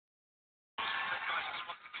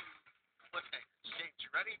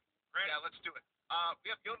ready? Ready. Yeah, let's do it.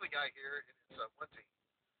 We have Yodeling Guy here in his onesie.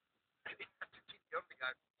 He has to keep Yodeling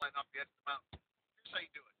Guy from flying off the edge of the mountain. Here's how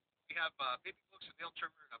you do it. We have baby books, a nail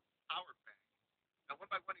trimmer, and a power bank. Now, one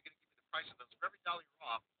by one, you're going to give me the price of those. For every dollar you're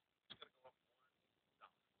off, it's going to go up $1.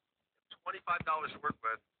 You have $25 to work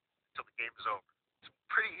with until the game is over. It's a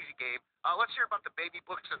pretty easy game. Let's hear about the baby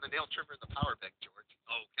books and the nail trimmer and the power bank, George.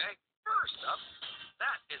 Okay. First up,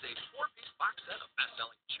 that is a 4-piece box set of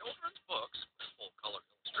best-selling children's books with full-color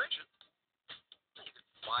illustrations. You can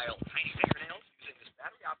file tiny fingernails using this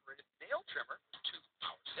battery-operated nail trimmer with 2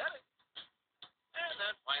 power settings. And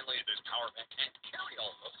then finally, this power bank and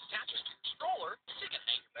carry-all hook attaches to your stroller so you can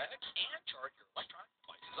hang your bags and charge your electronic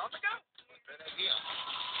devices on the go. Good idea.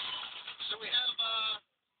 So we have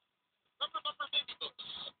bumper baby books.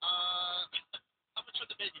 How much are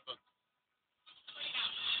the baby books?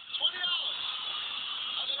 $20.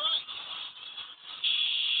 Are they right?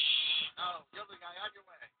 No, Yodeling Guy, on your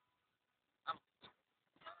way. I don't think so.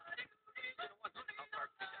 How far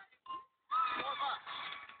can you get? $4.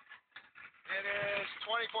 It is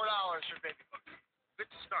 $24 for baby books.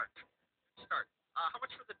 Good start. Good start. How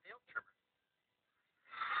much for the nail trimmer?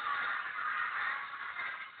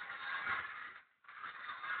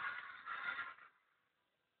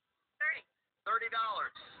 $30.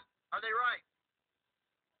 Are they right?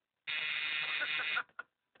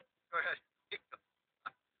 Go ahead.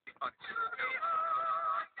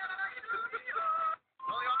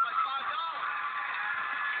 Only off by $5.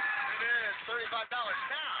 It is $35.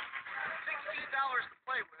 Now, $16 to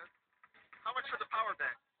play with. How much for the power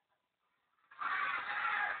bank?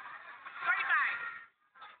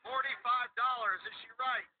 $45. Is she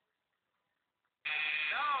right?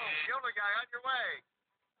 No. Yodeling Guy, on your way.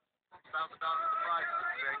 $6,000 in the prize.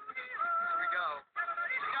 Here we go.